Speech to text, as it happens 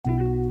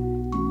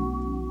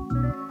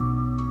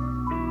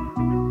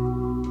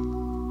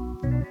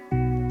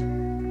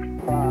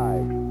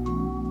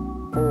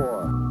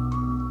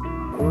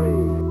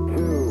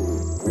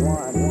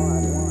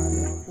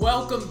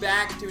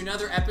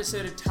another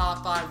episode of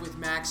Top 5 with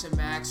Max and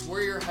Max.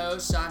 We're your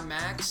hosts. I'm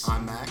Max.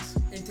 I'm Max.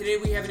 And today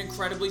we have an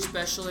incredibly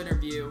special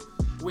interview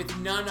with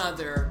none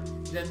other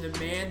than the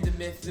man, the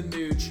myth, the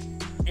Mooch,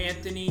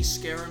 Anthony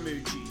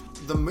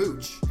Scaramucci. The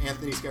Mooch,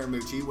 Anthony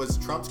Scaramucci, was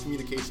Trump's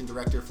communication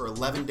director for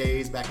 11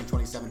 days back in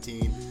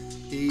 2017.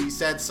 He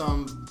said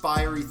some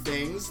fiery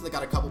things that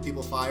got a couple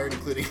people fired,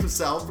 including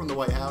himself from the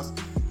White House.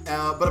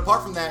 But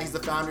apart from that, he's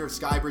the founder of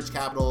SkyBridge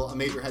Capital, a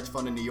major hedge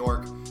fund in New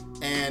York.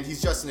 And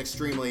he's just an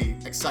extremely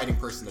exciting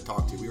person to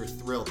talk to. We were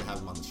thrilled to have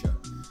him on the show.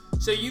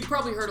 So you've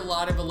probably heard a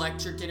lot of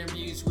electric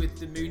interviews with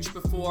the Mooch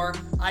before.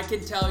 I can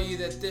tell you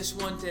that this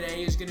one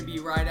today is going to be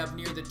right up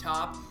near the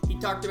top. He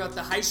talked about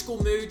the high school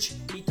Mooch.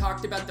 He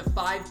talked about the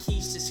 5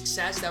 keys to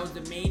success. That was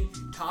the main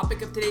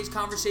topic of today's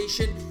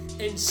conversation.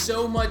 And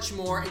so much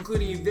more,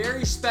 including a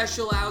very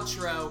special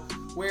outro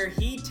where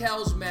he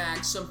tells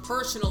Max some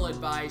personal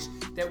advice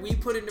that we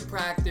put into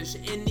practice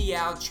in the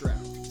outro.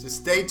 So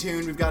stay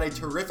tuned. We've got a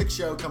terrific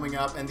show coming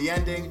up, and the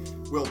ending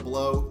will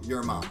blow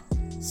your mind.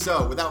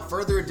 So, without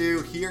further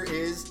ado, here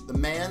is the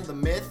man, the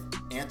myth,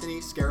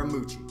 Anthony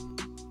Scaramucci.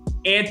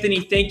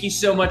 Anthony, thank you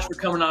so much for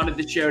coming on to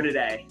the show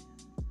today.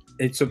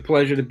 It's a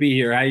pleasure to be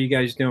here. How you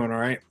guys doing? All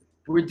right?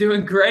 We're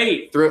doing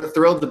great.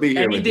 Thrilled to be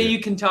here. Any day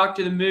you can talk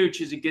to the Mooch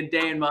is a good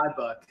day in my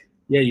book.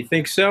 Yeah, you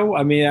think so?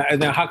 I mean,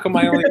 how come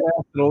I only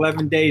lasted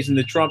 11 days in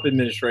the Trump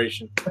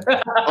administration?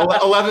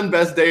 11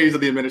 best days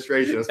of the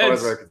administration, as far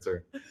as we're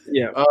concerned.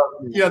 Yeah. I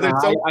feel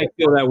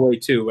that way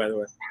too, by the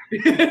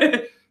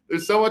way.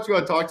 There's so much we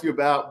want to talk to you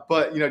about,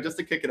 but just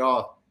to kick it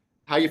off,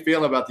 how you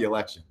feeling about the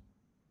election?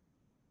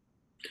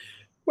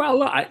 Well,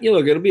 look,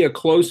 it'll be a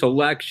close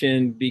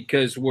election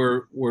because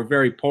we're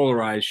very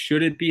polarized.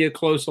 Should it be a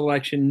close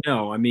election?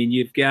 No. I mean,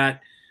 you've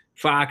got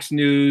Fox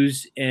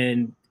News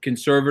and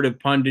conservative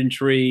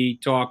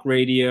punditry, talk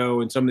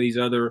radio, and some of these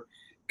other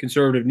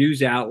conservative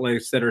news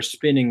outlets that are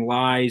spinning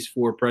lies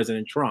for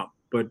President Trump.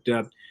 But,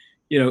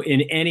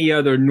 in any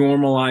other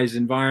normalized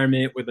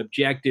environment with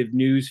objective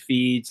news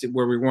feeds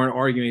where we weren't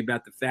arguing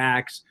about the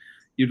facts,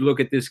 you'd look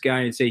at this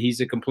guy and say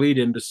he's a complete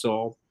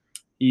imbecile.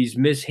 He's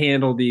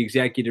mishandled the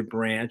executive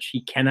branch.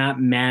 He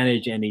cannot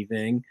manage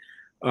anything.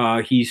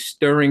 He's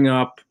stirring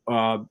up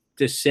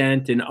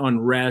dissent and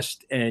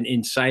unrest and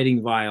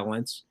inciting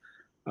violence.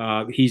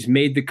 He's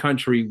made the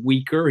country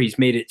weaker. He's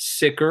made it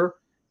sicker,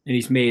 and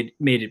he's made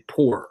it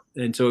poorer.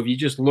 And so if you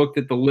just looked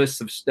at the list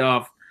of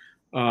stuff,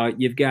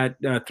 you've got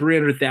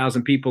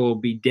 300,000 people will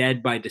be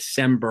dead by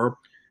December.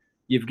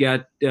 You've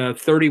got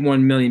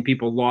 31 million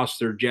people lost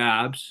their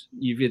jobs.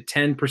 You've got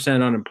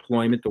 10%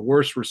 unemployment, the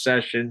worst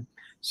recession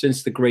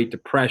since the Great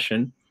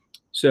Depression.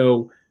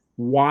 So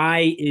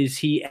why is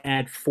he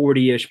at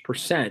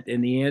 40-ish%?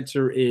 And the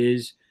answer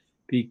is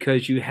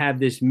because you have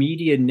this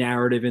media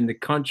narrative in the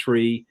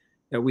country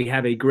that we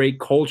have a great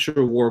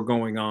culture war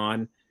going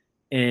on,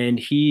 and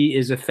he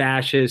is a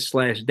fascist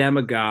 /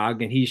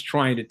 demagogue, and he's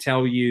trying to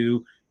tell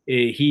you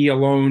he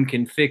alone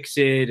can fix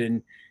it,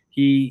 and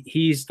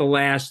he's the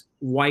last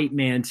white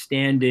man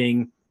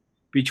standing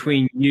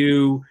between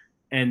you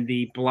and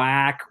the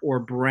black or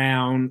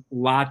brown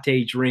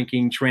latte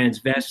drinking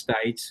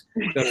transvestites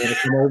that are going to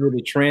come over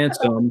the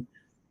transom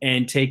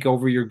and take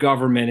over your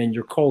government and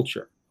your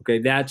culture. Okay,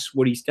 that's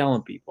what he's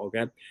telling people.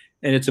 Okay,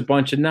 and it's a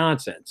bunch of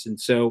nonsense. And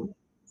so,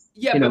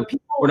 but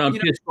people, what I'm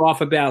pissed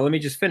off about, let me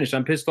just finish.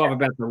 I'm pissed off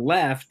about the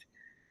left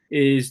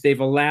is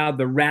they've allowed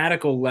the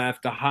radical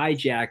left to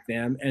hijack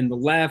them, and the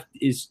left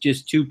is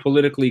just too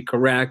politically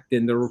correct,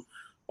 and they're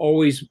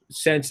always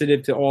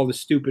sensitive to all the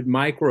stupid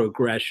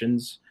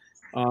microaggressions.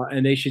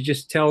 And they should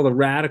just tell the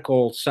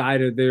radical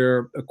side of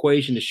their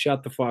equation to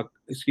shut the fuck.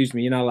 Excuse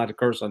me, you're not allowed to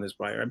curse on this,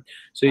 right?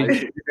 So you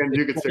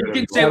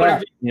can say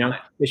whatever.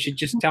 They should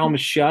just tell them to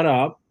shut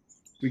up.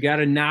 We got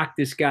to knock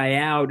this guy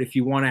out if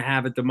you want to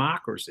have a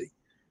democracy,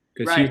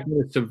 because he's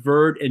going to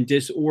subvert and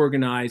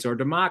disorganize our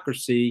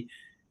democracy.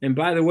 And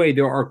by the way,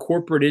 there are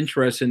corporate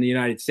interests in the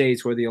United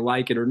States, whether you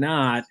like it or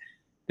not,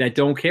 that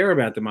don't care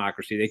about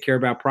democracy. They care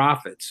about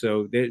profits.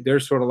 So they're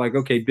sort of like,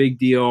 okay, big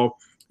deal.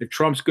 If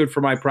Trump's good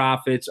for my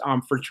profits,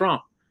 I'm for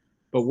Trump.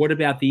 But what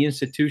about the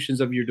institutions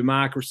of your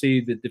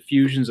democracy, the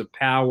diffusions of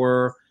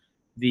power,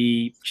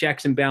 the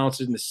checks and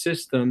balances in the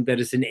system that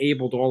has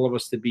enabled all of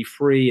us to be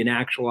free and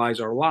actualize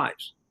our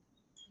lives?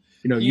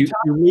 You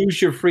lose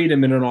your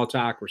freedom in an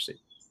autocracy.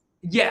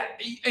 Yeah,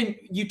 and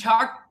you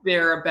talked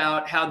there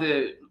about how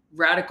the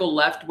radical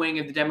left wing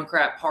of the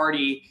Democrat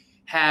Party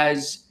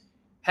has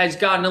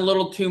gotten a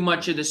little too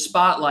much of the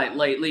spotlight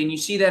lately. And you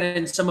see that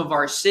in some of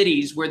our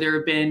cities where there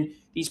have been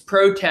these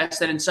protests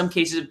that in some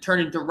cases have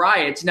turned into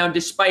riots. Now,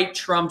 despite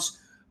Trump's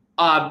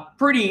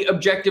pretty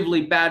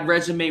objectively bad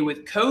resume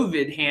with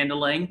COVID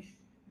handling,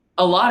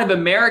 a lot of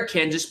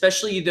Americans,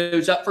 especially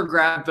those up for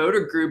grab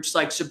voter groups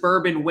like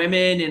suburban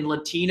women and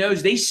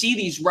Latinos, they see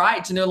these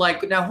riots and they're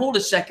like, now hold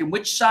a second,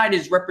 which side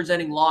is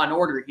representing law and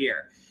order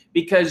here?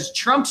 Because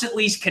Trump's at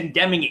least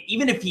condemning it.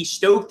 Even if he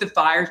stoked the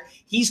fires,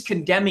 he's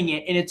condemning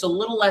it, and it's a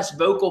little less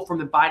vocal from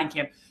the Biden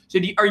camp. So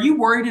are you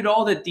worried at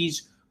all that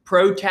these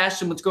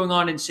protests and what's going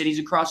on in cities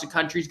across the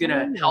country is going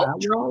to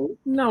help Trump?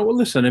 No,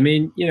 listen, I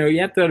mean, you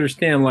have to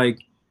understand, like,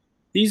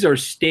 these are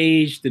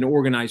staged and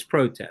organized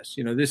protests.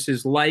 This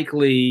is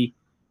likely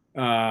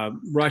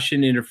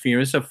Russian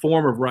interference, a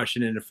form of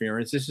Russian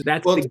interference.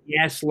 That's the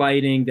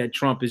gaslighting that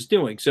Trump is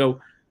doing. So,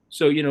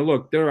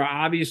 look, there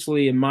are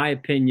obviously, in my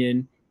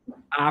opinion,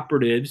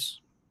 operatives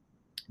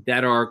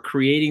that are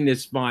creating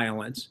this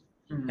violence.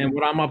 Mm-hmm. And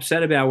what I'm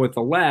upset about with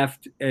the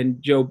left and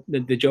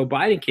the Joe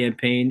Biden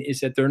campaign is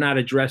that they're not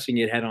addressing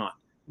it head on.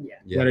 Yeah.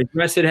 They got to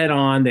address it head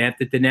on. They have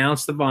to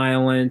denounce the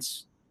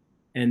violence,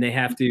 and they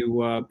have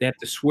to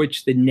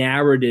switch the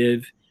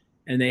narrative,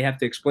 and they have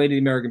to explain to the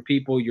American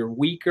people, you're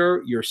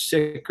weaker, you're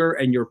sicker,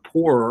 and you're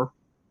poorer.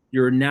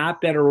 You're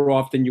not better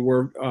off than you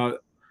were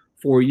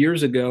 4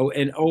 years ago.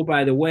 And oh,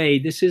 by the way,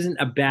 this isn't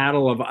a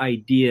battle of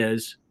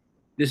ideas.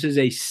 This is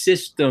a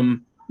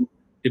system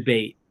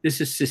debate.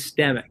 This is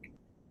systemic.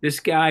 This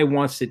guy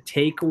wants to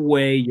take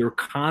away your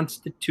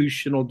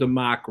constitutional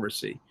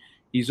democracy.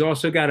 He's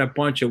also got a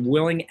bunch of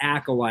willing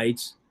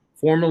acolytes,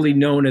 formerly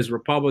known as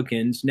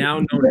Republicans, now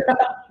known as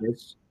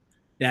Democrats,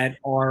 that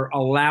are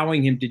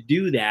allowing him to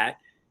do that.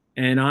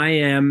 And I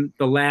am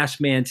the last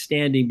man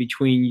standing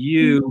between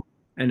you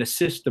and a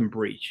system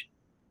breach.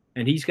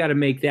 And he's got to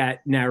make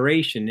that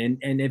narration.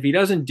 And if he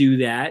doesn't do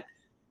that,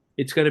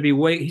 it's going to be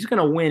he's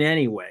going to win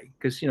anyway,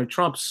 because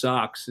Trump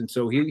sucks, and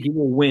so he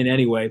will win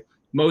anyway.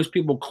 Most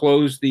people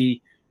close the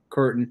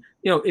curtain.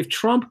 If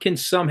Trump can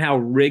somehow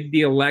rig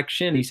the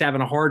election, he's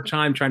having a hard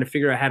time trying to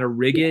figure out how to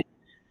rig it,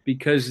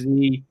 because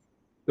the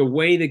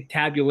way the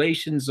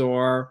tabulations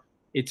are,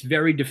 it's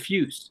very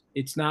diffuse.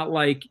 It's not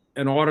like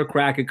an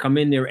autocrat could come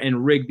in there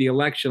and rig the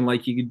election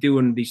like you could do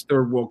in these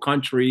third world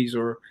countries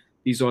or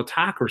these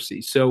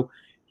autocracies. So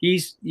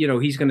he's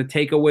going to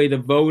take away the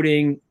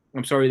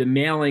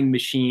mailing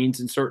machines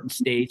in certain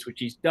states, which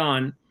he's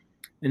done.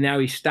 And now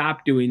he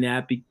stopped doing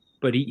that,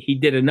 but he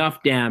did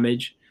enough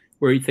damage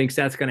where he thinks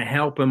that's going to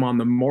help him on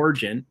the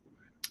margin.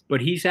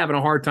 But he's having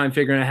a hard time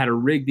figuring out how to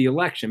rig the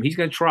election. He's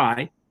going to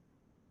try.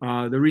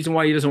 The reason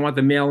why he doesn't want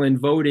the mail-in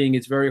voting,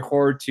 it's very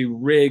hard to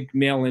rig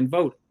mail-in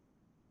voting.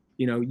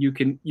 You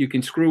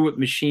can screw with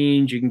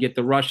machines. You can get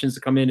the Russians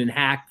to come in and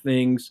hack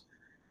things,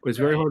 but it's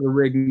very hard to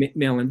rig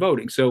mail-in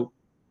voting. So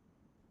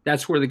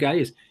that's where the guy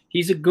is.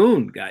 He's a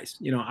goon, guys.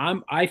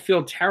 I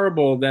feel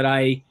terrible that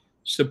I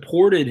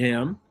supported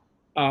him.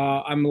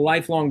 I'm a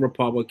lifelong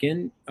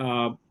Republican.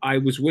 I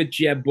was with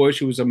Jeb Bush,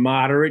 who was a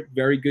moderate,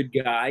 very good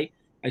guy.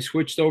 I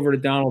switched over to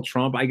Donald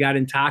Trump. I got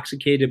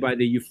intoxicated by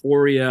the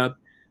euphoria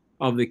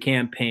of the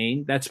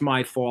campaign. That's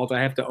my fault.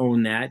 I have to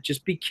own that.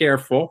 Just be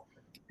careful,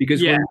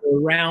 because when you're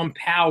around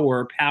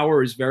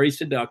power is very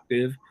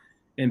seductive,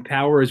 and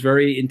power is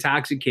very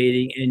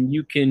intoxicating, and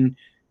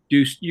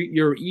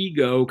your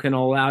ego can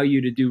allow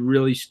you to do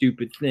really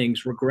stupid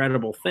things,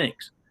 regrettable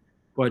things.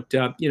 But,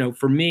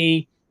 for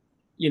me,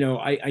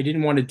 I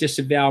didn't want to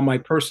disavow my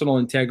personal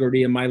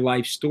integrity and my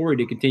life story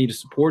to continue to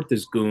support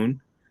this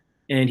goon,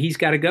 and he's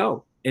got to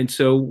go. And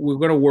so we're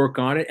going to work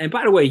on it. And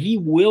by the way, he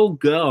will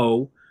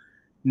go,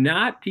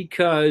 not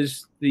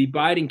because the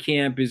Biden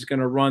camp is going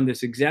to run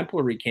this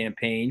exemplary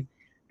campaign,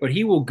 but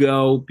he will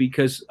go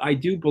because I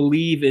do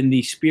believe in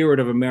the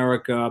spirit of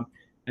America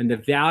and the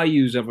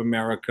values of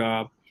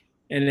America.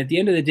 And at the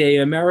end of the day,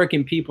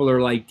 American people are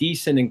like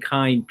decent and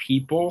kind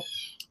people.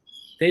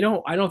 I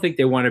don't think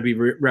they want to be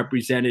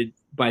represented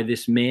by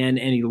this man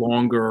any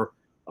longer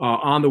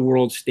on the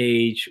world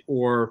stage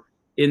or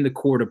in the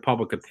court of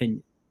public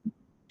opinion.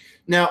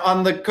 Now,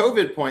 on the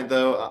COVID point,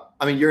 though,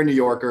 I mean, you're a New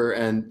Yorker,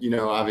 and,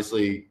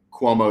 obviously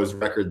Cuomo's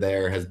record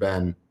there has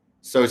been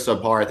so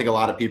subpar. I think a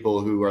lot of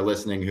people who are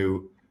listening,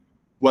 who,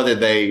 whether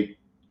they,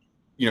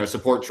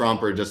 support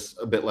Trump or just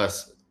a bit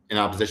less in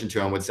opposition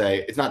to him, would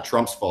say it's not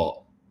Trump's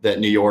fault that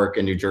New York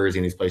and New Jersey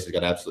and these places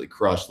got absolutely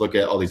crushed. Look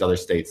at all these other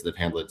states that have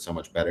handled it so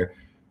much better.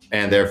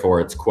 And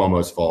therefore it's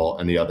Cuomo's fault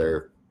and the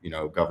other,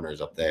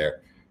 governors up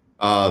there.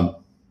 I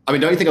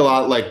mean, don't you think a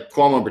lot, like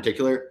Cuomo in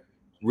particular,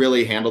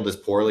 really handled this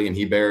poorly, and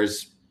he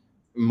bears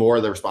more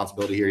of the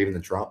responsibility here even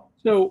than Trump?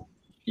 So,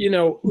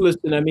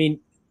 listen, I mean,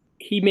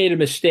 he made a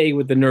mistake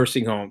with the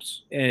nursing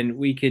homes, and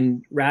we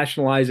can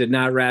rationalize it,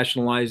 not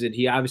rationalize it.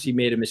 He obviously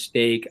made a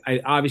mistake. I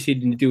obviously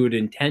didn't do it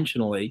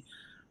intentionally.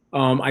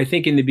 I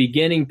think in the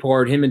beginning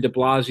part, him and de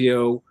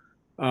Blasio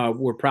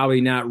were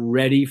probably not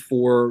ready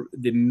for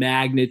the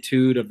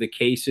magnitude of the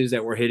cases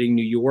that were hitting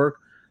New York.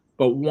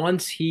 But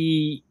once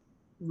he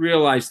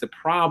realized the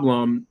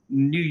problem,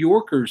 New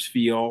Yorkers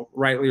feel,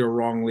 rightly or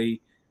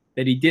wrongly,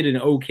 that he did an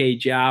okay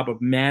job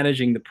of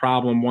managing the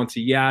problem once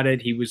he got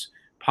it. He was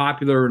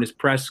popular in his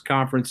press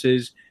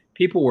conferences.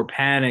 People were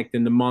panicked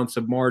in the months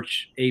of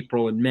March,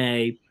 April, and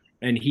May,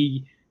 and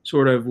he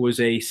sort of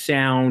was a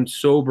sound,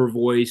 sober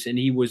voice, and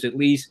he was at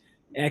least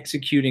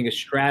executing a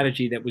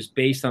strategy that was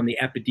based on the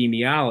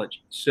epidemiology.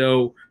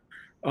 So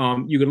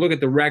you can look at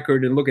the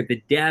record and look at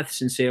the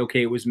deaths and say,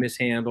 okay, it was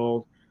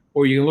mishandled.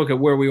 Or you can look at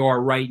where we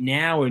are right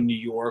now in New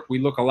York. We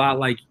look a lot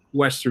like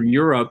Western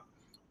Europe,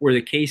 where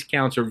the case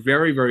counts are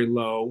very, very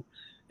low.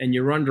 and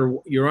you're under.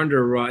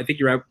 I think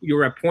you're at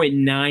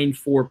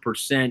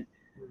 0.94%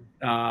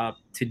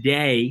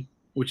 today,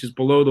 which is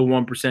below the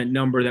 1%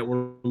 number that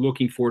we're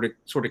looking for to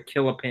sort of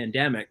kill a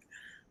pandemic.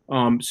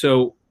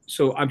 So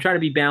I'm trying to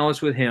be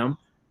balanced with him.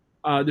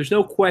 There's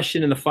no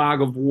question in the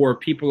fog of war,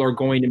 people are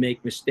going to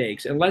make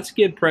mistakes. And let's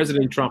give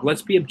President Trump,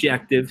 let's be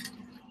objective.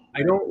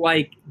 I don't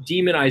like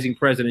demonizing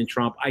President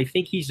Trump. I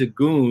think he's a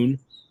goon,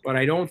 but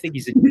I don't think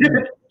he's a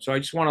demon. So I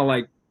just want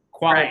to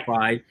qualify.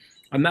 Right.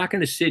 I'm not going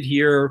to sit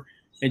here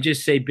and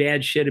just say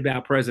bad shit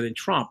about President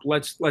Trump.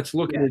 Let's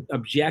look at it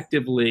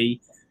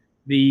objectively.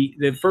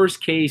 The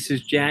first case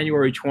is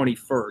January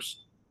 21st.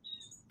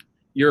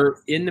 You're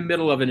in the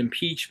middle of an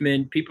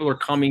impeachment. People are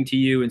coming to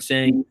you and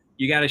saying,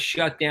 you got to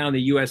shut down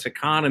the U.S.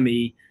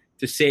 economy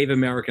to save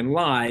American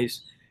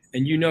lives.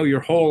 And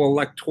your whole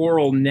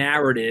electoral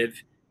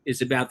narrative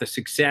is about the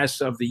success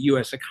of the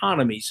U.S.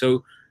 economy.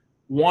 So,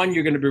 one,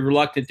 you're going to be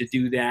reluctant to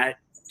do that.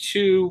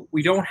 Two,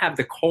 we don't have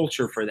the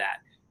culture for that.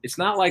 It's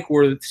not like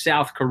we're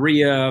South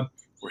Korea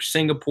or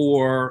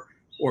Singapore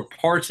or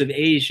parts of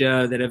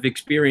Asia that have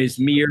experienced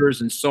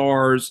MERS and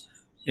SARS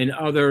and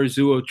other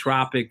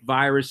zootropic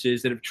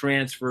viruses that have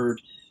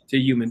transferred to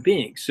human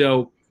beings.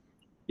 So,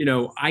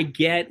 I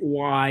get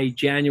why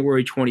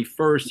January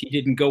 21st, he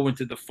didn't go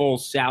into the full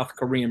South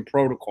Korean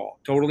protocol.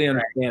 Totally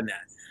understand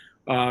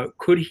that.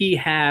 Could he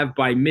have,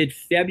 by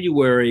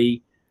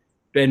mid-February,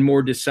 been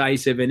more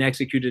decisive and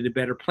executed a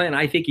better plan?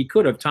 I think he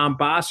could have. Tom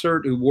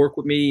Bossert, who worked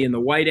with me in the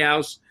White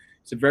House,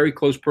 is a very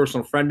close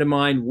personal friend of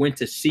mine, went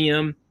to see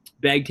him,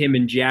 begged him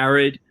and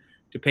Jared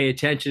to pay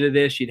attention to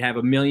this. You'd have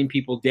 1 million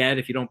people dead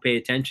if you don't pay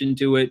attention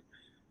to it.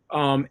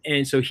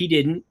 And so he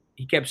didn't.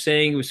 He kept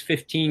saying it was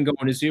 15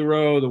 going to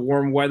 0. The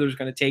warm weather's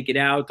going to take it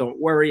out. Don't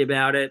worry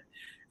about it.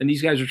 And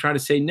these guys are trying to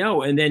say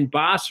no. And then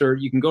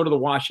Bossert, you can go to the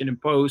Washington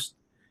Post,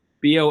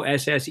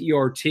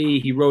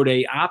 Bossert. He wrote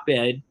a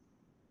op-ed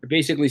that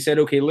basically said,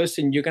 okay,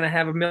 listen, you're going to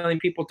have 1 million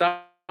people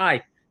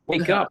die.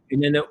 Wake up.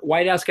 And then the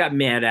White House got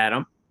mad at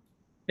him.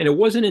 And it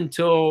wasn't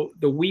until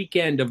the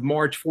weekend of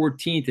March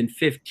 14th and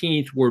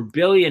 15th where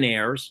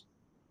billionaires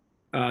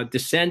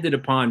descended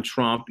upon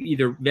Trump,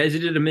 either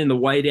visited him in the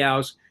White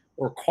House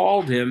or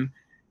called him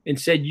and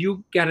said,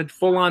 you got a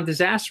full-on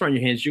disaster on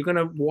your hands. You're going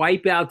to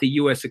wipe out the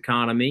U.S.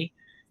 economy,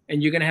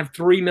 and you're going to have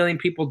 3 million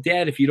people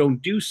dead if you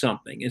don't do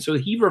something. And so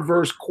he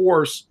reversed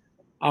course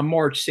on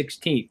March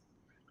 16th.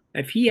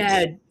 If he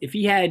had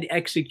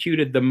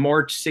executed the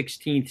March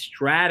 16th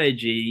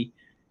strategy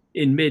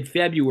in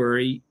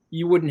mid-February,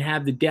 you wouldn't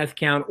have the death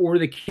count or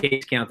the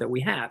case count that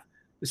we have.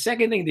 The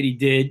second thing that he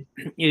did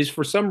is,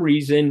 for some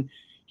reason,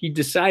 he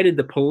decided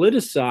to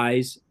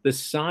politicize the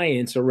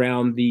science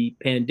around the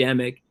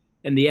pandemic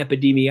and the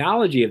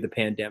epidemiology of the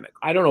pandemic.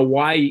 I don't know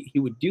why he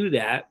would do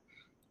that,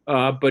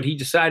 but he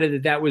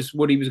decided that was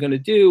what he was going to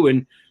do.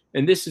 And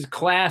this is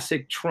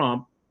classic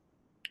Trump,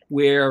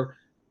 where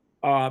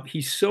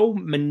he's so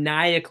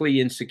maniacally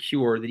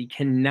insecure that he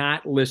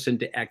cannot listen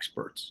to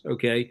experts.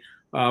 Okay.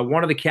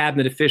 One of the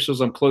cabinet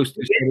officials I'm close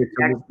to.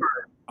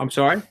 I'm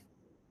sorry?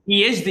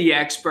 He is the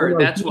expert.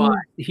 That's why.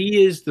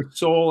 He is the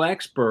sole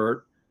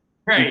expert.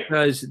 Right.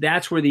 Because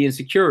that's where the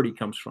insecurity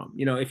comes from.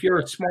 If you're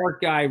a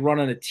smart guy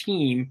running a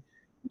team,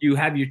 you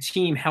have your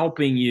team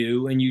helping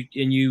you, and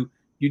you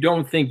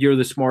don't think you're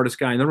the smartest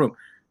guy in the room.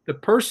 The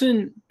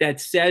person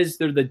that says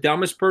they're the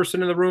dumbest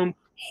person in the room,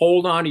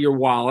 hold on to your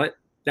wallet.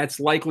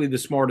 That's likely the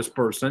smartest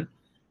person.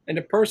 And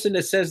the person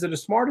that says they're the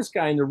smartest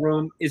guy in the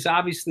room is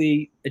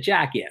obviously a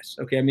jackass.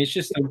 Okay, I mean, it's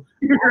just a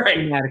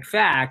automatic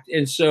fact.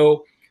 And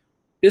so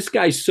this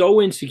guy's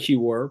so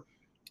insecure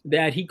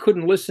that he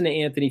couldn't listen to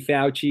Anthony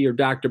Fauci or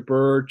Dr.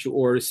 Birch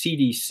or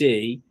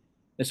CDC.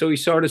 And so he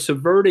started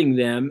subverting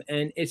them.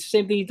 And it's the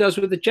same thing he does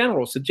with the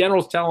generals. The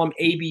generals tell him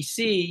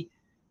ABC.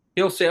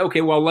 He'll say,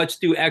 okay, well, let's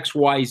do X,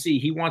 Y, Z.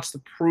 He wants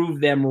to prove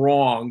them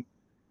wrong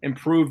and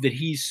prove that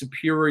he's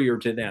superior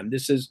to them.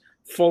 This is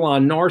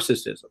full-on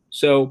narcissism.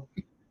 So,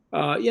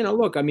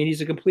 look, I mean,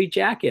 he's a complete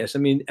jackass. I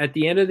mean, at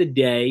the end of the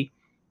day,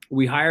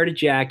 we hired a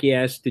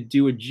jackass to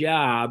do a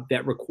job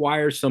that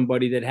requires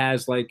somebody that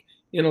has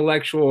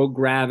intellectual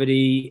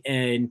gravity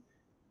and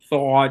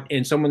thought,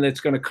 and someone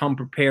that's going to come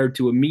prepared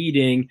to a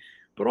meeting,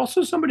 but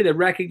also somebody that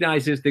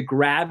recognizes the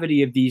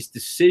gravity of these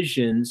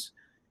decisions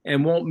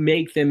and won't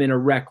make them in a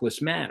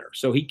reckless manner.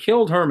 So he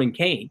killed Herman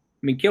Cain.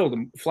 I mean, killed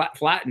him,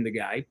 flattened the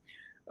guy.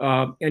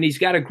 And he's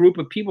got a group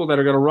of people that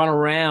are going to run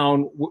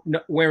around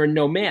wearing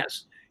no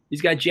masks.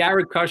 He's got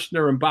Jared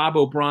Kushner and Bob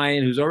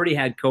O'Brien, who's already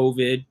had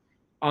COVID,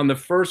 on the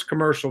first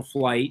commercial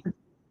flight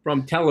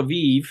from Tel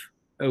Aviv.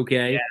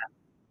 Okay. Yeah.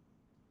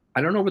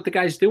 I don't know what the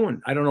guy's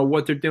doing. I don't know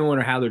what they're doing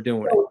or how they're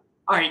doing it. All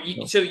right.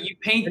 So you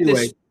paint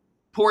this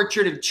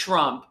portrait of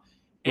Trump,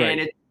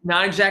 and it's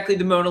not exactly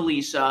the Mona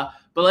Lisa,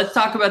 but let's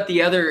talk about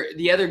the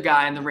other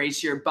guy in the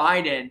race here,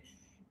 Biden.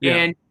 Yeah.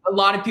 And a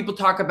lot of people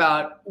talk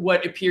about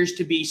what appears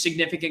to be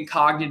significant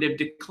cognitive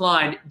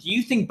decline. Do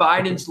you think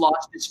Biden's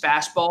lost his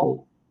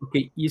fastball?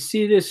 Okay. You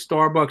see this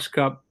Starbucks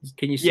cup?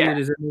 Can you see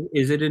it?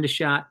 Is it in the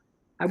shot?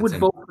 I would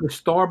vote for the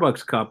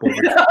Starbucks cup. Look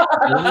at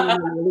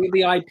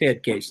the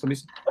iPad case. Let me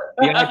see.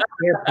 The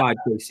AirPod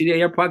case. See the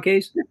AirPod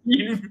case?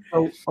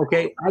 So,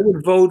 okay, I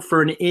would vote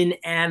for an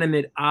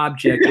inanimate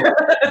object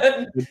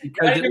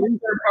because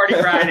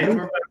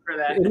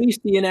at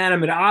least the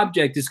inanimate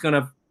object is going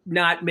to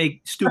not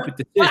make stupid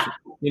decisions.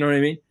 You know what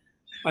I mean?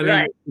 I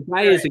mean, the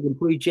guy is a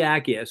complete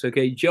jackass.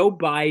 Okay, Joe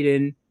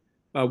Biden,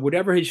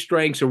 whatever his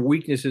strengths or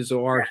weaknesses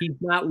are, he's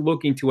not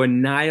looking to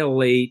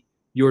annihilate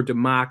your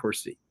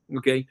democracy.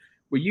 Okay,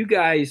 what you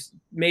guys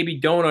maybe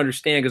don't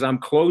understand, because I'm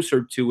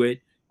closer to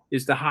it,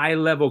 is the high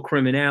level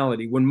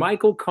criminality. When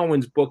Michael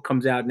Cohen's book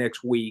comes out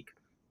next week,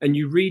 and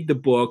you read the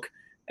book,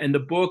 and the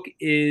book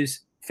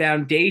is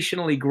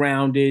foundationally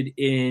grounded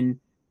in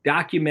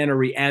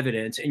documentary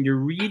evidence, and you're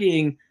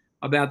reading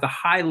about the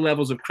high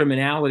levels of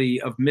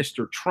criminality of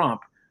Mr.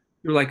 Trump,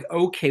 you're like,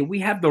 okay, we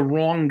have the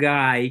wrong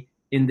guy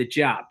in the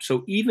job.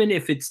 So even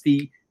if it's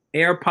the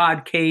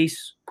AirPod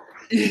case,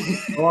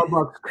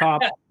 Starbucks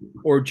cup,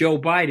 or Joe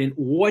Biden,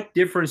 what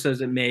difference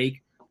does it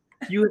make?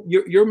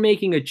 You're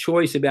making a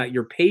choice about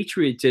your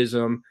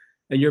patriotism,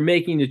 and you're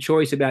making the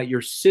choice about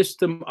your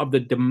system of the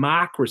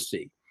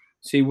democracy.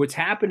 See, what's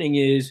happening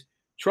is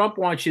Trump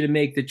wants you to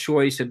make the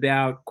choice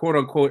about quote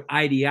unquote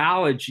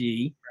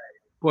ideology.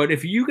 But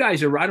if you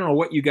guys are, I don't know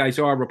what you guys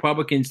are,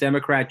 Republicans,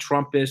 Democrat,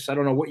 Trumpists, I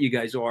don't know what you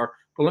guys are,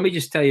 but let me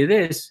just tell you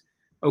this.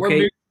 Okay. We're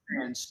Mooch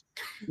fans.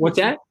 What's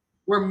that?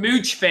 We're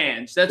Mooch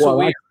fans. That's what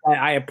we are.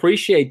 I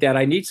appreciate that.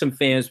 I need some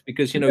fans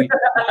because, you know, you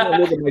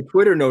look at my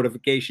Twitter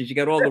notifications. You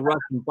got all the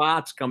Russian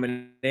bots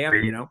coming there,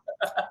 you know.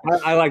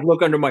 I like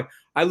look under when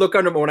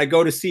I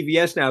go to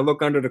CVS now, I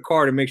look under the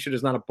car to make sure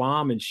there's not a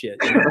bomb and shit.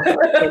 You know?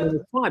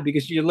 It's fine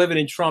because you're living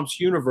in Trump's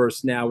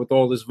universe now with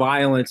all this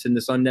violence and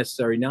this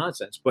unnecessary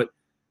nonsense. But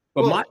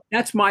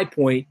that's my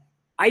point.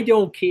 I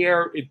don't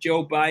care if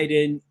Joe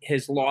Biden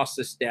has lost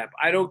a step.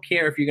 I don't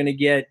care if you're going to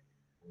get,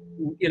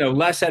 you know,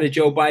 less out of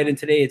Joe Biden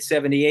today at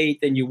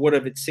 78 than you would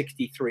have at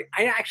 63.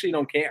 I actually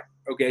don't care.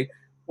 Okay.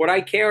 What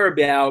I care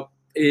about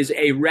is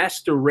a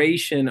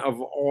restoration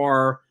of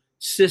our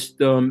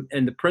system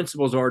and the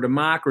principles of our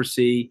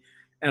democracy.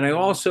 And I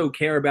also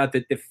care about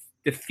the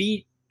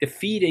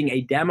defeating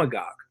a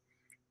demagogue,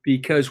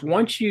 because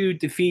once you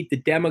defeat the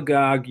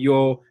demagogue,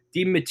 you'll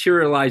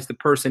dematerialize the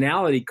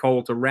personality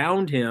cult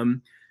around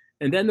him.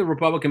 And then the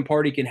Republican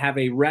Party can have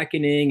a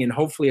reckoning and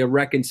hopefully a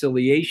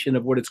reconciliation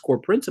of what its core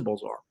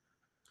principles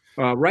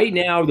are. Right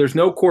now, there's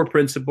no core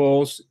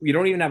principles. We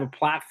don't even have a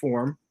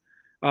platform.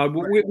 We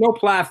have no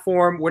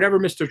platform. Whatever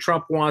Mr.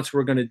 Trump wants,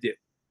 we're going to do.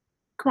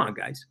 Come on,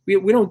 guys.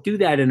 We don't do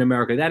that in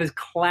America. That is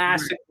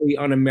classically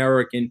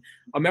un-American.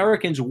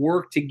 Americans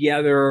work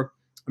together.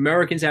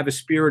 Americans have a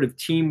spirit of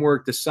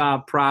teamwork to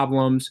solve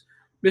problems.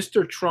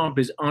 Mr. Trump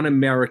is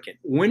un-American.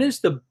 When is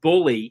the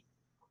bully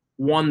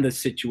won the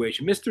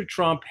situation? Mr.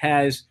 Trump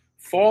has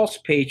false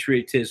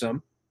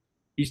patriotism.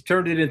 He's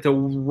turned it into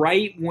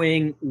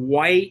right-wing,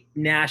 white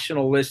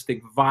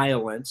nationalistic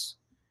violence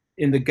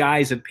in the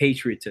guise of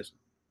patriotism.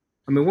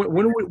 I mean,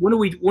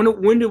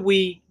 when do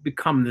we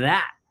become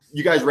that?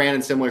 You guys ran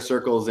in similar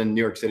circles in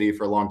New York City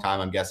for a long time,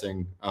 I'm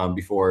guessing,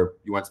 before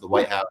you went to the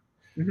White House.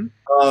 Mm-hmm.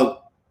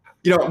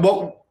 You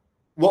know,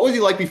 what was he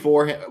like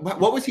before?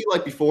 What was he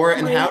like before,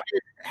 and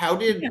how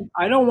did?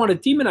 I don't want to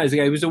demonize the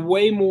guy. He was a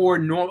way more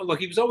normal. Look,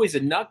 he was always a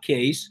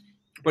nutcase,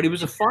 but he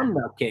was a fun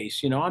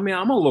nutcase. You know, I mean,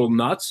 I'm a little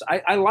nuts.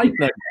 I like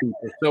nuts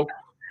people. So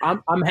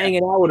I'm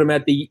hanging out with him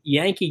at the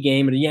Yankee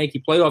game, at a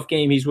Yankee playoff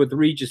game. He's with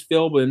Regis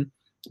Philbin.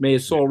 May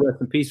his soul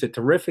rest in peace. A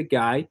terrific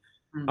guy.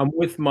 I'm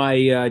with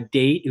my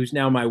date, who's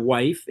now my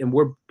wife, and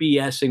we're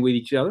BSing with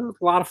each other.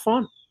 It's a lot of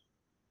fun.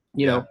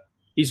 You know,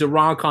 he's a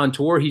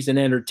raconteur. He's an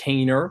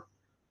entertainer.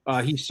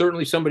 He's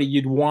certainly somebody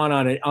you'd want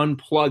on an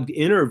unplugged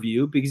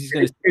interview because he's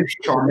going to say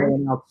what no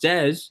one else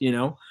says, you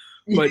know.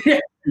 But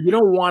you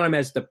don't want him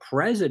as the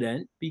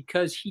president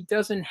because he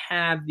doesn't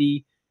have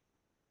the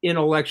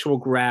intellectual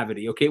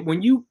gravity. Okay,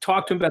 when you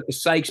talk to him about the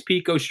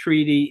Sykes-Picot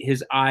Treaty,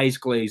 his eyes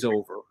glaze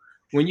over.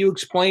 When you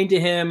explain to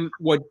him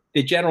what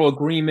the general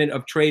agreement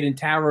of trade and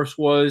tariffs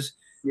was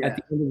at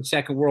the end of the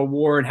Second World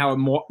War and how it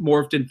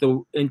morphed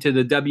into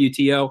the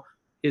WTO,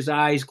 his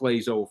eyes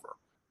glaze over.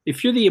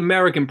 If you're the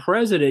American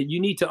president, you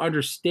need to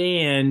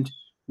understand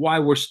why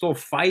we're still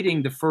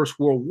fighting the First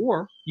World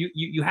War.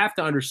 You have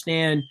to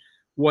understand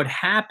what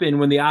happened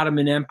when the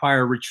Ottoman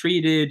Empire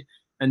retreated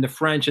and the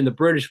French and the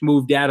British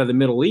moved out of the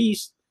Middle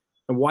East,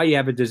 and why you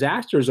have a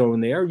disaster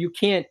zone there. You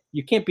can't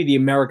be the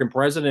American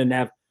president and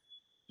have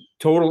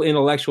total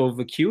intellectual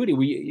vacuity.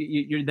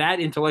 You're that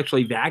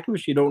intellectually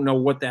vacuous. You don't know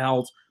what the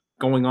hell's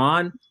going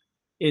on.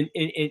 In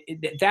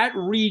that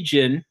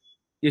region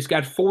has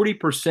got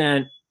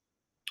 40%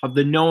 of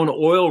the known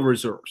oil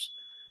reserves.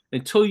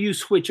 Until you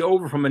switch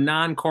over from a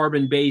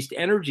non-carbon based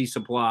energy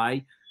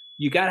supply,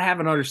 you got to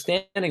have an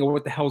understanding of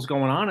what the hell's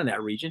going on in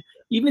that region.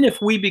 Even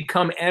if we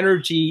become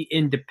energy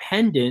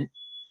independent,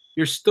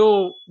 you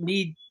still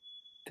need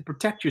to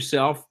protect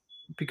yourself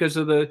because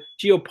of the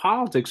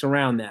geopolitics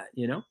around that,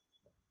 you know?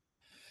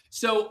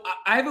 So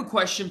I have a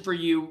question for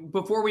you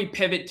before we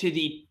pivot to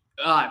the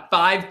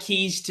 5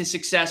 keys to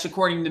success,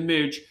 according to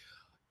Mooch,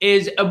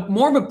 is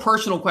more of a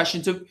personal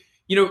question. So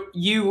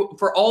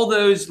for all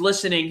those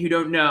listening who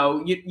don't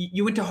know,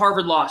 you went to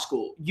Harvard Law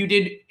School. You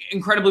did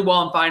incredibly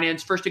well in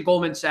finance, first at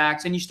Goldman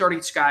Sachs, and you started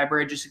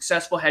SkyBridge, a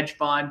successful hedge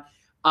fund.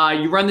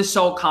 You run the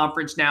SALT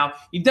conference now.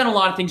 You've done a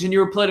lot of things, and you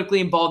were politically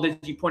involved, as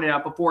you pointed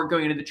out before,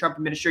 going into the Trump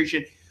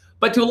administration.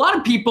 But to a lot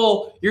of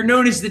people, you're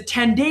known as the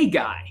 10-day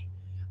guy.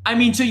 I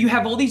mean, so you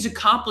have all these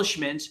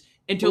accomplishments.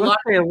 And to a lot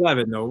of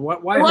 11, though.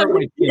 Why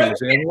 11?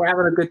 We're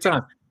having a good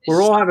time.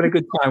 We're all having a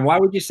good time. Why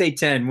would you say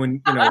 10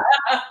 when we're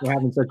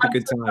having such a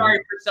good time? Sorry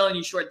for selling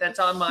you short. That's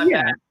on my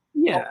back.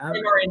 Yeah. I'm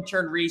our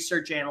intern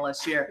research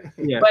analyst here.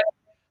 Yeah. But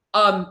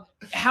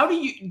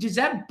does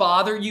that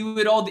bother you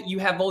at all that you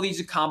have all these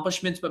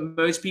accomplishments, but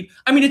most people,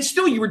 I mean, it's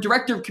still, you were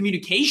director of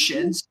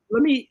communications.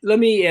 Let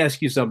me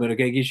ask you something,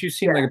 okay? Because you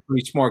seem like a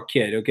pretty smart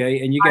kid,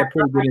 okay? And you got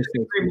pretty good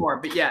instinct. More,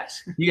 but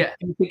yes. You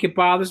think it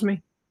bothers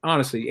me?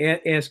 Honestly,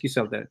 ask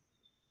yourself that.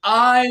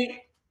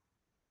 I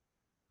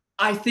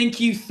think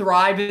you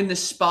thrive in the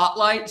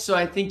spotlight, so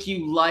I think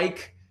you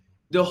like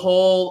the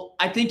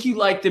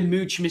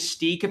Mooch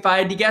mystique, if I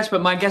had to guess,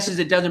 but my guess is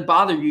it doesn't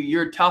bother you.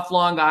 You're a tough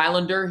Long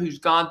Islander who's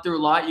gone through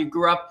a lot. You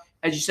grew up,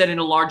 as you said, in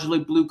a largely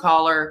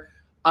blue-collar,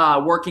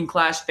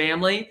 working-class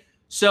family.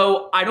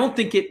 So I don't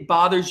think it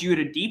bothers you at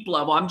a deep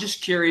level. I'm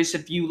just curious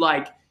if you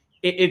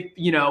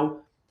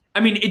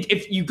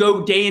if you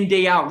go day in,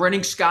 day out,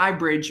 running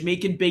SkyBridge,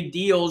 making big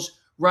deals,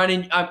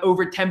 running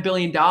over $10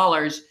 billion,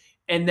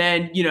 and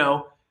then,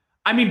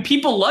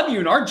 people love you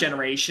in our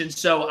generation,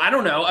 so I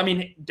don't know. I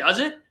mean, does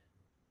it?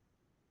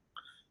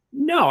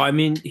 No, I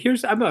mean,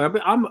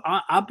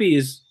 I'll be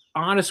as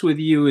honest with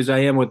you as I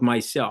am with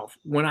myself.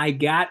 When I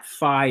got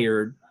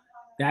fired,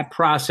 that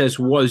process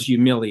was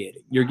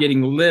humiliating. You're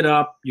getting lit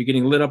up. You're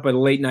getting lit up by the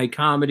late night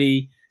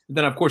comedy. And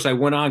then, of course, I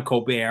went on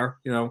Colbert.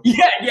 Yeah.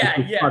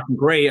 Fucking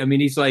great. I mean,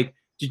 he's like,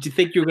 "Did you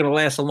think you were going to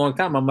last a long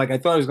time?" I'm like, "I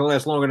thought it was going to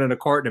last longer than a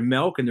carton of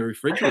milk in the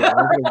refrigerator." I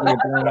was gonna get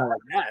blown out like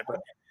that.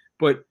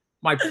 But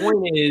my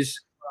point is,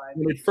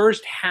 when it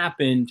first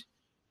happened,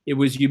 it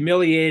was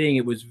humiliating.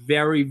 It was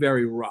very,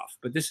 very rough.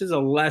 But this is a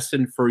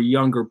lesson for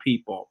younger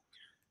people.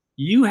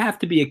 You have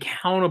to be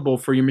accountable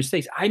for your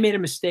mistakes. I made a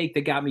mistake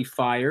that got me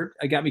fired.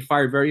 I got me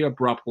fired very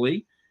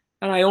abruptly,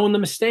 and I own the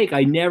mistake.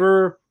 I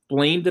never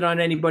blamed it on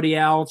anybody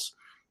else.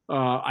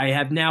 I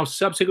have now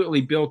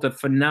subsequently built a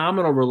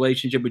phenomenal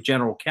relationship with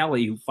General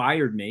Kelly, who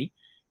fired me.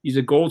 He's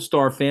a Gold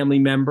Star family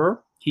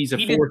member. He's a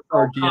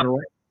 4-star general.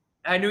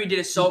 I knew he did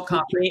a SALT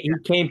conference. He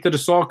came to the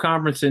SALT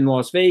conference in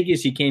Las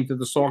Vegas. He came to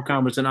the SALT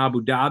conference in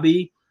Abu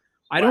Dhabi.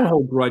 I don't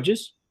hold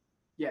grudges.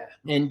 Yeah.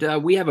 And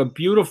we have a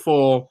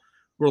beautiful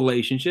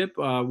relationship.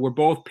 We're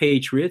both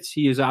patriots.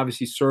 He has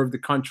obviously served the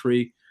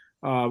country,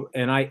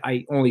 and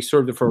I only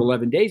served it for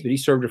 11 days, but he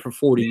served it for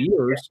 40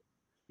 years.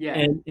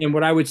 Yeah. And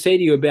what I would say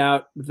to you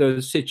about the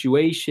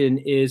situation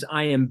is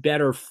I am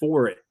better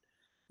for it.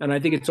 And I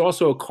think it's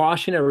also a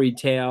cautionary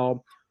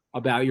tale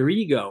about your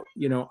ego.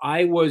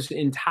 I was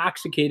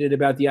intoxicated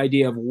about the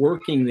idea of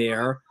working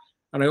there.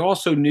 And I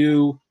also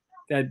knew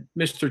that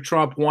Mr.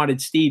 Trump wanted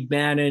Steve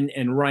Bannon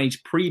and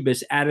Reince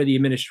Priebus out of the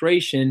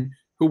administration,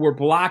 who were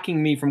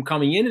blocking me from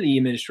coming into the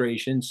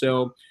administration.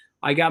 So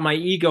I got my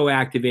ego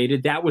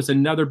activated. That was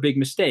another big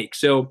mistake.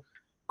 So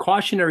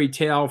cautionary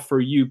tale for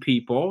you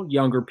people,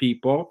 younger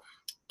people,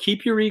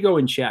 keep your ego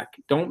in check.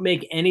 Don't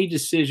make any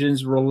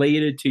decisions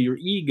related to your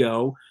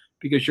ego,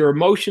 because your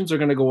emotions are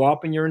going to go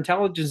up and your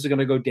intelligence is going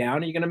to go down,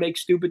 and you're going to make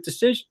stupid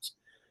decisions.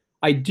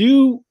 I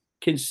do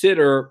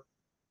consider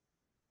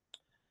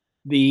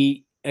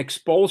the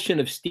expulsion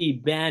of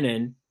Steve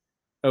Bannon,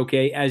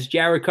 okay, as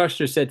Jared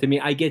Kushner said to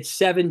me, I get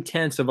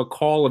 7/10 of a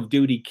Call of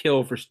Duty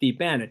kill for Steve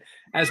Bannon.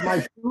 As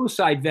my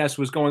suicide vest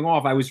was going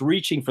off, I was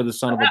reaching for the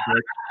son of a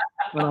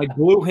bitch, and I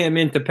blew him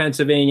into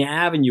Pennsylvania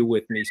Avenue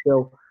with me.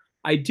 So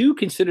I do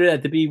consider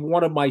that to be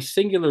one of my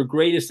singular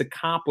greatest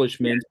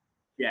accomplishments.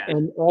 Yeah.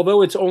 And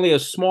although it's only a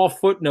small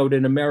footnote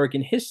in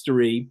American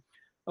history,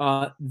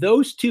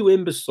 those two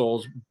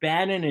imbeciles,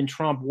 Bannon and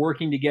Trump,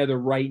 working together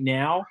right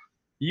now,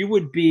 you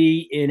would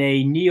be in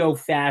a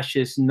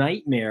neo-fascist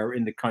nightmare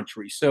in the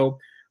country. So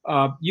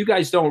you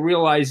guys don't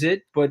realize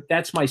it, but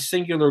that's my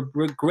singular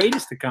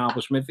greatest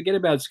accomplishment. Forget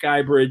about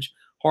SkyBridge,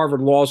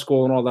 Harvard Law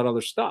School, and all that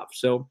other stuff.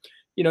 So,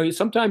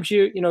 sometimes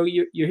you're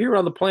here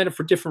on the planet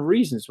for different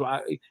reasons.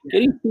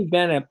 Getting Steve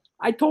Bannon,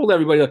 I told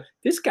everybody,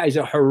 this guy's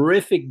a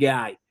horrific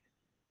guy.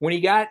 When he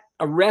got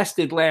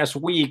arrested last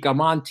week,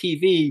 I'm on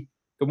TV.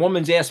 The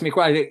woman's asking me a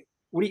question.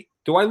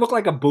 Do I look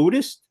like a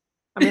Buddhist?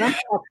 I mean, I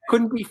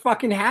couldn't be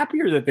fucking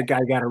happier that the guy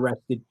got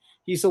arrested.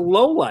 He's a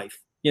lowlife,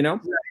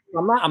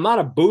 I'm not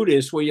a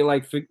Buddhist where you're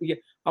like,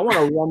 I want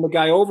to run the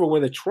guy over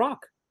with a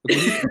truck.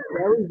 He's a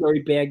very, very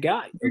bad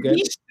guy. Okay?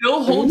 He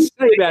still holds.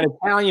 Let me tell you about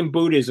Italian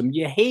Buddhism.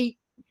 You hate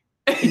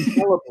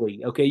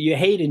indelibly. Okay, you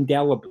hate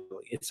indelibly.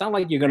 It's not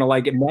like you're going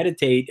to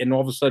meditate and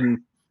all of a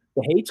sudden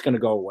the hate's going to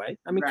go away.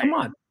 I mean, Come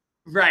on.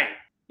 Right.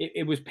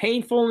 It was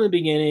painful in the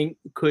beginning,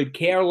 could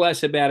care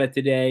less about it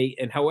today.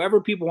 And however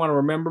people want to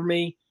remember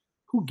me,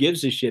 who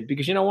gives a shit?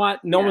 Because you know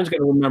what? No one's going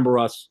to remember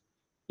us.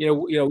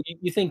 You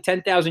think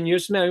 10,000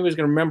 years from now, anyone's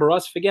going to remember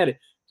us? Forget it.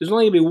 There's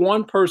only going to be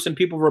one person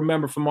people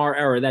remember from our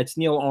era. That's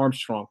Neil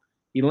Armstrong.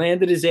 He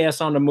landed his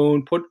ass on the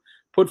moon, put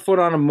foot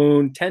on the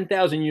moon.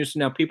 10,000 years from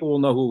now, people will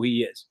know who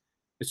he is,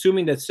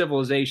 assuming that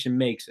civilization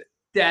makes it.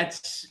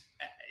 That's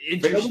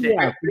interesting.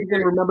 Yeah, you're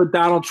going to remember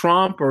Donald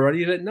Trump or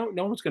anything. No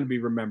one's going to be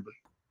remembered.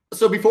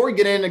 So before we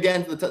get in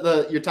again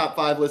to your top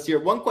 5 list here,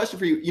 one question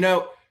for you. You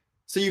know,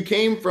 so you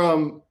came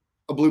from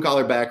a blue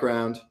collar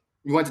background.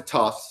 You went to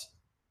Tufts,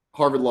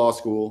 Harvard Law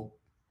School,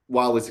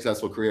 wildly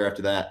successful career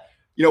after that.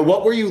 You know,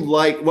 what were you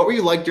like? What were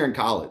you like during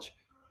college?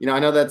 You know, I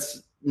know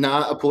that's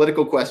not a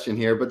political question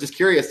here, but just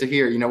curious to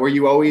hear. You know, were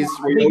you always?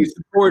 I think it's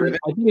important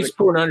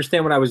to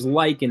understand what I was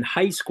like in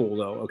high school,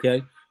 though.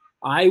 Okay,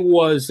 I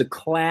was a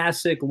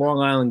classic Long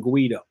Island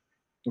Guido.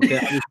 Okay,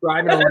 I was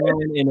driving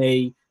around in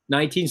a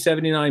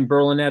 1979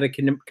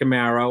 Berlinetta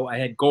Camaro. I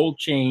had gold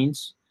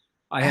chains.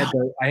 I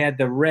had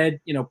the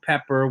red,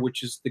 pepper,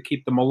 which is to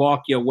keep the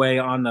Malakia away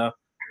on the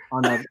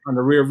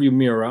rear view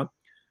mirror.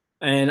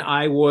 And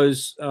I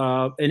was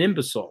an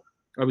imbecile.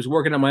 I was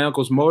working at my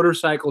uncle's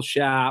motorcycle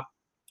shop,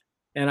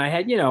 and I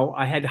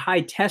had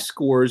high test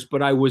scores,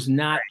 but I was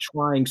not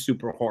trying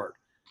super hard.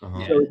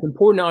 Uh-huh. So it's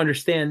important to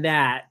understand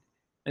that.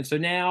 And so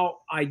now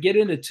I get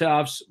into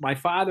Tufts. My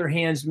father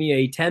hands me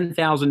a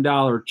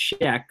 $10,000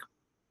 check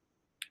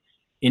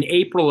in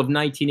April of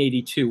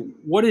 1982.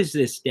 What is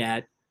this,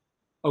 Dad?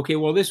 Okay,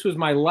 well, this was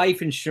my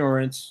life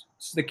insurance.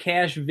 It's the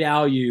cash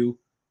value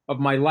of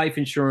my life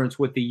insurance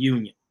with the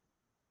union.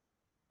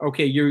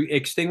 Okay, you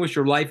extinguished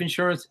your life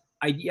insurance?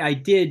 I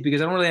did,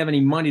 because I don't really have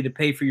any money to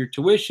pay for your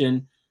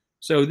tuition.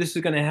 So this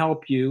is going to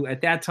help you.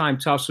 At that time,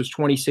 Tufts was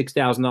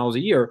 $26,000 a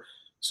year.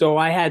 So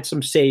I had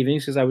some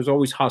savings because I was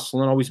always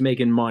hustling, always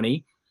making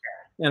money.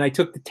 And I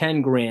took the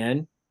 10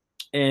 grand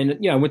and,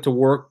 I went to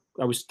work.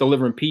 I was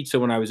delivering pizza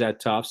when I was at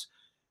Tufts.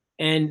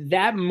 And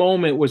that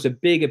moment was a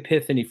big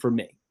epiphany for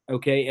me.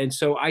 Okay. And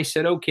so I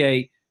said,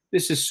 okay,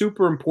 this is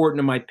super important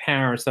to my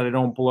parents that I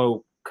don't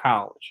blow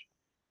college.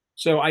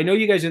 So I know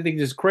you guys are thinking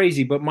this is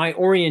crazy, but my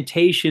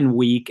orientation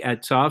week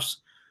at Tufts,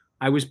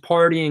 I was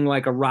partying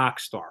like a rock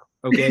star.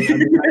 Okay. I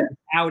was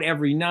out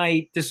every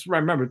night. I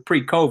remember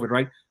pre-COVID,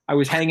 right? I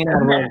was hanging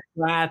out around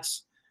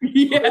flats.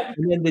 Yeah.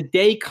 And then the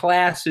day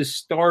classes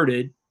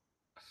started,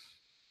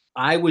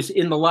 I was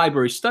in the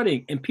library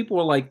studying, and people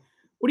were like,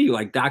 what are you,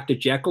 like Dr.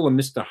 Jekyll and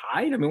Mr.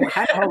 Hyde? I mean,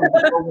 how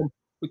the hell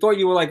we thought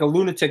you were like a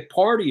lunatic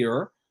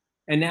partier,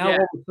 and now all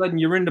of a sudden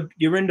you're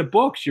into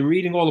books, you're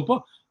reading all the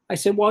books. I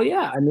said, well,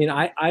 yeah, I mean,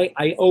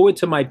 I owe it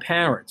to my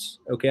parents.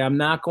 Okay, I'm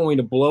not going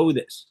to blow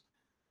this.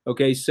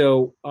 Okay,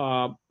 so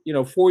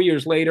 4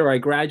 years later, I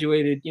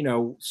graduated,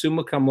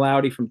 summa cum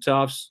laude from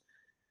Tufts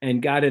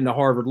and got into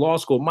Harvard Law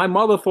School. My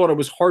mother thought it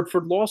was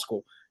Hartford Law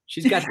School.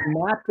 She's got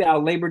mapped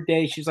out Labor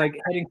Day. She's like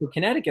heading to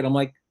Connecticut. I'm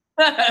like,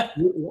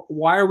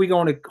 why are we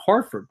going to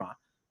Hartford, Mom?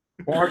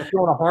 Going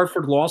to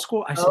Hartford Law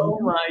School? I said, oh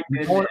my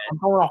goodness. I'm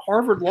going to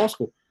Harvard Law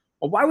School.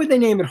 Well, why would they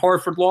name it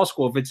Hartford Law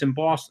School if it's in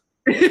Boston?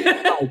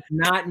 No, it's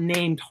not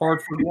named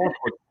Hartford Law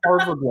School. It's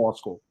Harvard Law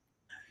School.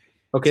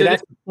 Okay, so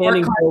that's the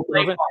standing joke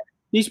of it.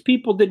 These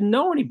people didn't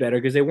know any better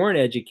because they weren't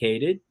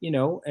educated,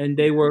 and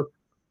they were,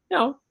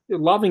 a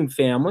loving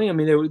family. I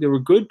mean, they were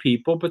good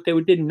people, but they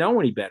didn't know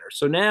any better.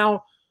 So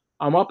now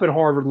I'm up at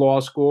Harvard Law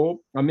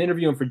School. I'm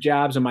interviewing for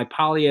jobs in my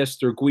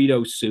polyester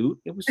Guido suit.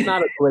 It was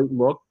not a great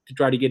look to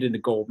try to get into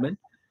Goldman.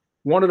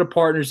 One of the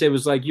partners, it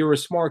was like, you're a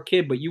smart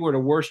kid, but you were the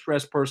worst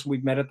dressed person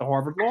we've met at the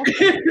Harvard Law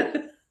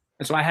School.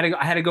 And so I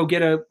had to go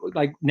get a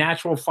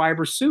natural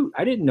fiber suit.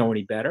 I didn't know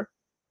any better.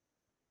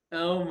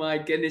 Oh my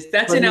goodness,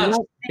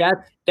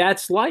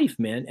 that's life,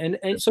 man.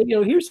 And so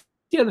here's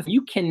the other thing: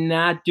 you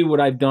cannot do what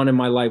I've done in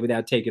my life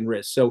without taking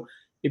risks. So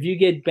if you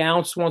get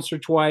bounced once or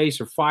twice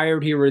or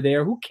fired here or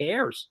there, who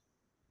cares?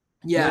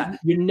 Yeah,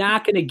 you're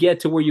not going to get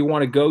to where you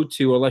want to go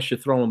to unless you're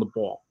throwing the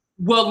ball.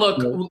 Well,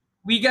 look,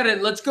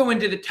 let's go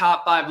into the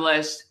top 5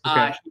 list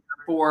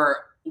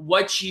for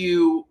what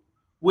you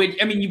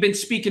would. I mean, you've been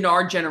speaking to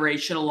our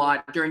generation a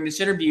lot during this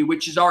interview,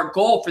 which is our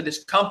goal for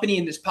this company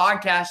and this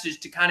podcast, is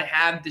to kind of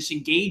have this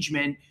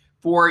engagement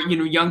for,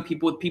 young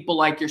people, with people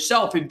like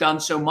yourself who've done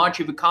so much,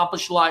 who've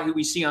accomplished a lot, who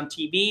we see on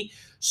TV.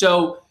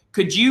 So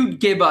could you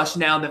give us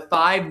now the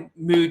 5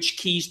 Mooch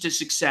keys to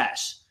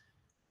success?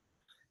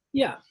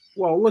 Yeah.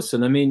 Well,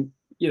 listen, I mean,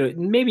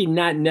 maybe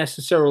not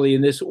necessarily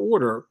in this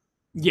order.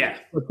 Yeah.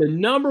 But the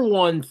number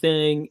one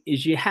thing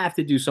is you have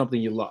to do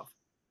something you love.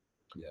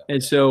 Yeah.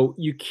 And so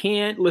you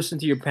can't listen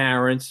to your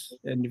parents.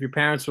 And if your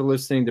parents are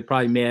listening, they're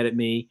probably mad at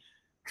me.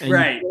 And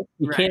right.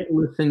 You can't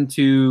listen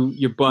to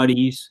your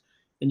buddies,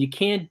 and you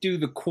can't do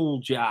the cool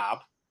job,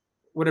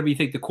 whatever you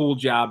think the cool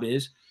job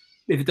is,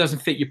 if it doesn't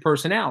fit your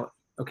personality.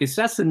 Okay.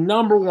 So that's the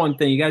number one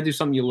thing. You got to do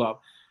something you love.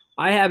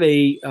 I have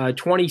a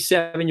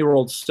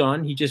 27-year-old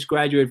son. He just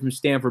graduated from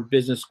Stanford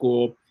Business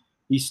School.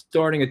 He's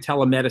starting a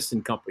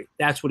telemedicine company.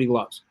 That's what he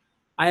loves.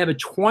 I have a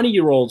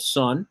 20-year-old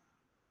son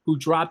who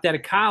dropped out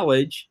of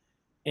college,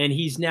 and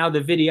he's now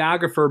the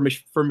videographer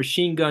for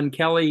Machine Gun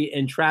Kelly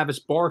and Travis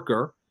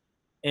Barker.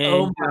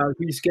 And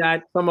he's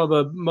got some of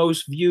the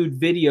most viewed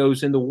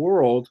videos in the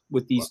world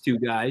with these two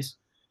guys.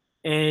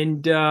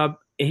 And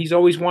he's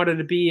always wanted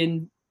to be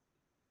in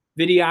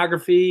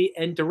videography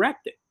and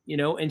directing,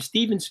 and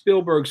Steven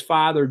Spielberg's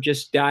father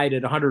just died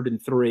at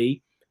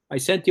 103. I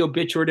sent the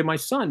obituary to my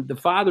son. The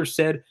father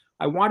said,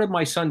 I wanted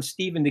my son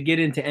Steven to get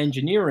into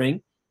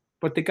engineering,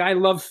 but the guy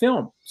loved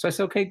film. So I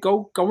said, okay,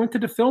 go into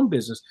the film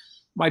business.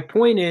 My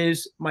point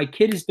is, my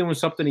kid is doing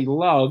something he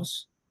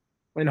loves,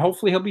 and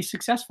hopefully he'll be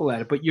successful at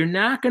it. But you're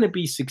not going to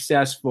be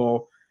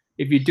successful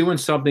if you're doing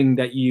something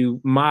that you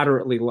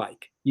moderately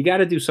like. You got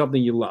to do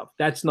something you love.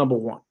 That's number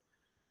one.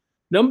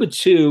 Number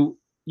two,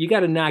 you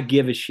got to not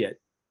give a shit,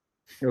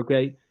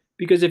 okay?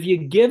 Because if you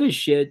give a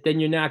shit, then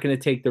you're not going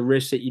to take the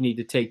risks that you need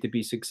to take to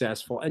be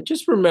successful. And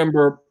just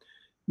remember,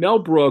 Mel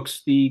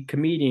Brooks, the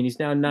comedian, he's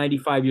now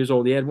 95 years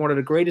old. He had one of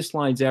the greatest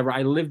lines ever.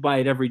 I live by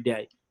it every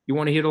day. You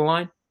want to hear the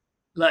line?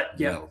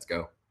 Yeah, let's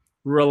go.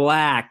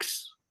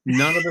 Relax.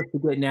 None of us are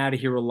getting out of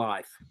here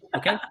alive,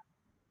 okay?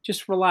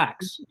 Just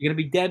relax. You're going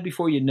to be dead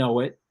before you know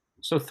it.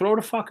 So throw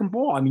the fucking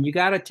ball. I mean, you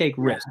got to take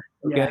risks,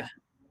 okay? Yeah.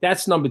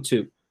 That's number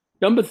two.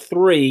 Number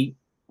three,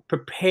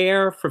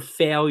 prepare for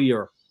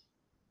failure.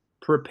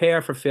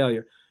 Prepare for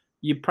failure.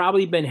 You've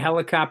probably been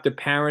helicopter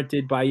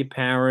parented by your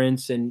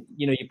parents, and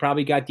you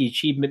probably got the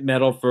achievement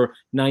medal for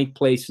 9th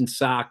place in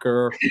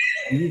soccer.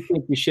 And you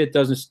think your shit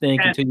doesn't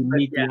stink until you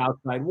meet the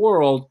outside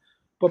world.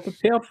 But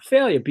prepare for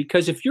failure,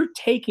 because if you're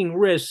taking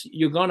risks,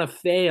 you're gonna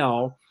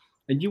fail,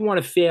 and you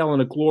want to fail in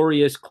a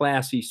glorious,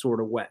 classy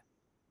sort of way.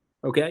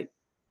 Okay.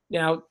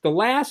 Now, the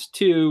last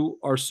two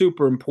are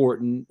super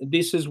important.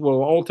 This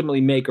will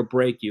ultimately make or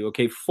break you.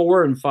 Okay,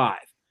 4 and 5.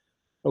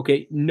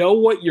 Okay, know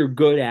what you're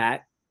good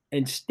at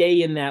and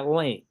stay in that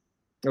lane.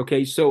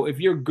 Okay, so if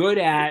you're good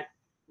at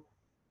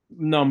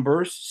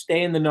numbers,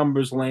 stay in the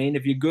numbers lane.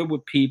 If you're good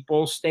with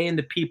people, stay in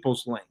the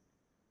people's lane.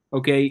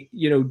 Okay,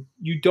 you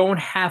don't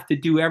have to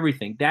do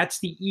everything. That's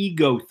the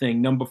ego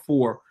thing, number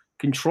 4.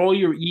 Control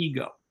your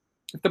ego.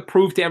 You have to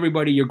prove to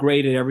everybody you're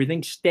great at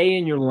everything. Stay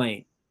in your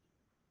lane.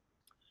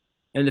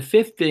 And the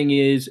 5th thing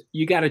is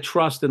you got to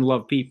trust and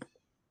love people.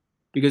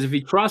 Because if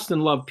you trust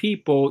and love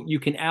people, you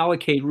can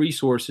allocate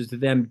resources to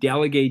them,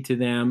 delegate to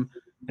them.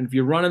 And if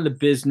you're running the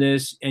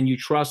business and you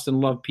trust and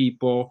love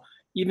people,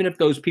 even if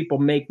those people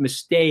make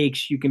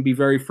mistakes, you can be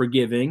very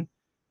forgiving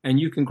and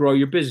you can grow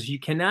your business. You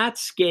cannot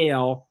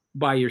scale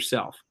by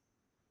yourself.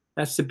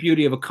 That's the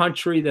beauty of a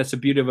country. That's the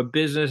beauty of a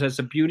business. That's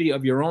the beauty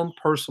of your own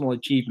personal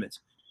achievements.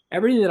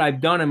 Everything that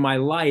I've done in my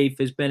life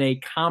has been a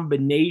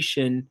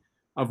combination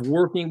of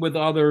working with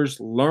others,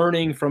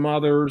 learning from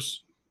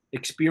others,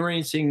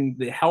 experiencing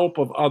the help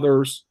of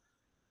others.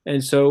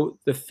 And so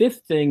the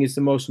 5th thing is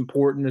the most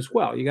important as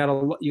well. You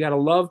gotta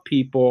love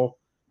people,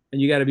 and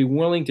you got to be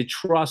willing to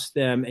trust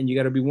them, and you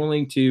got to be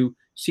willing to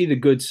see the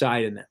good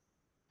side in them.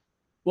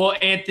 Well,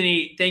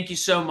 Anthony, thank you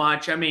so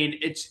much. I mean,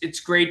 it's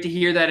great to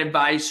hear that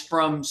advice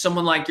from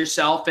someone like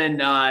yourself,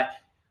 and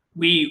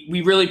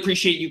we really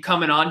appreciate you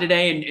coming on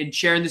today and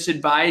sharing this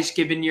advice,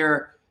 giving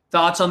your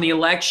thoughts on the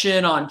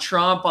election, on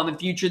Trump, on the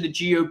future of the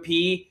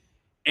GOP.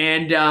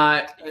 And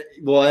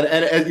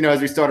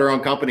as we start our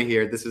own company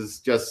here, this is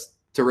just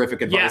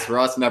terrific advice for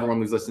us and everyone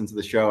who's listening to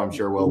the show. I'm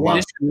sure will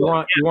love. You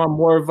want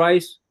more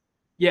advice?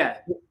 Yeah.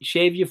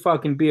 Shave your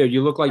fucking beard.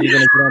 You look like you're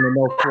gonna get on the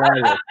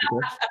no-fly list.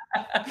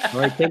 Okay?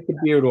 All right, take the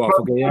beard off.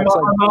 Okay. My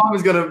mom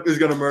is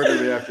gonna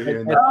murder me after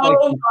hearing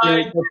that.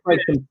 That's like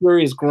some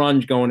serious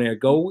grunge going there.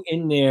 Go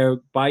in there,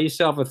 buy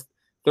yourself a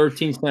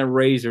 13-cent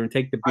razor and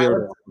take the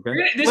beard off. Okay?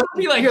 This would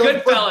be like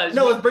Goodfellas.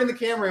 No, let's bring the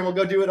camera and we'll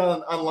go do it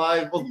on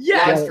live.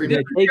 Live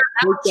stream.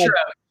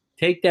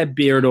 Take that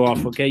beard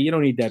off, okay? You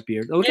don't need that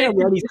beard. Look how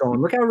red he's going.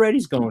 Look how red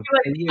he's going.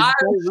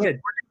 Red.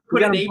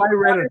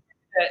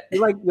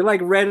 You're like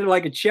red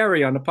like a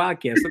cherry on the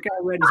podcast. Look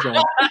how red he's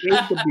going.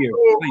 Shave the beard.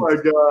 Oh my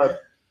God.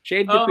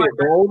 Shave the beard.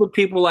 The older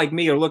people like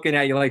me are looking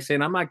at you like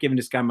saying, I'm not giving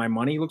this guy my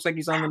money. He looks like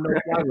he's on the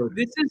no-fly list.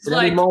 This is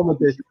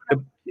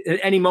at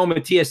any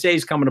moment, TSA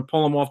is coming to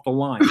pull him off the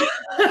line.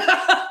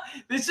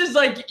 This is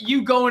like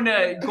you going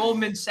to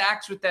Goldman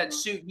Sachs with that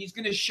suit. He's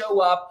going to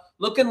show up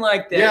looking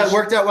like this. Yeah, it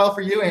worked out well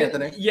for you,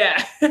 Anthony.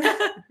 Yeah.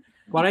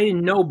 But I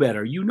didn't know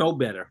better. You know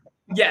better.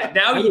 Yeah,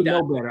 now you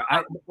know better.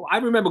 I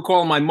remember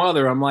calling my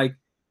mother. I'm like,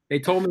 they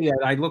told me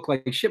that I look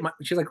like shit.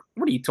 She's like,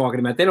 what are you talking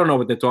about? They don't know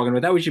what they're talking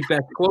about. That was your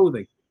best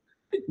clothing.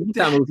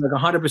 Meantime, it was like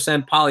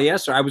 100%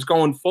 polyester. I was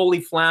going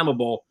fully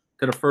flammable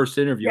to the first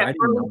interview. I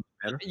didn't know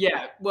better.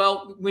 Yeah,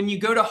 well, when you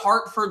go to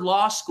Hartford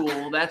Law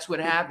School, that's what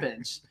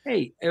happens.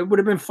 Hey, it would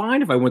have been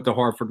fine if I went to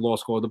Hartford Law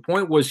School. The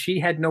point was she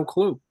had no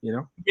clue,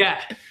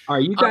 Yeah. All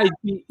right,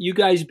 you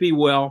guys be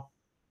well,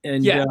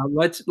 and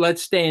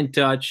let's stay in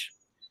touch,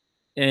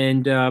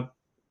 and I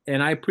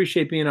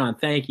appreciate being on.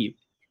 Thank you.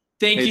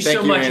 Thank you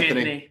so much,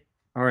 Anthony.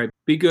 All right,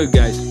 be good,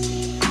 guys.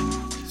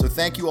 So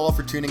thank you all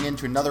for tuning in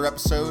to another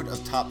episode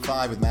of Top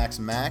 5 with Max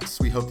and Max.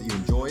 We hope that you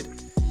enjoyed.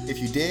 If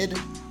you did,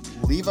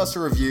 leave us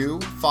a review,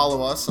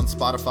 follow us on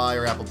Spotify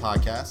or Apple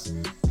Podcasts,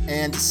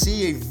 and to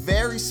see a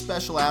very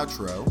special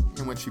outro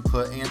in which we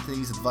put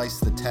Anthony's advice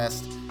to the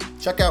test,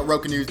 check out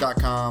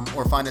rokanews.com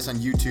or find us on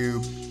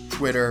YouTube,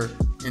 Twitter,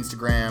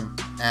 Instagram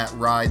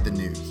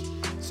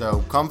 @RideTheNews.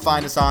 So come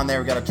find us on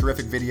there. We got a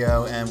terrific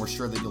video, and we're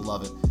sure that you'll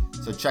love it.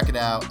 So check it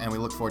out, and we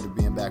look forward to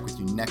being back with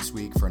you next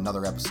week for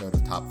another episode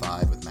of Top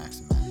 5 with Max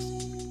and Max.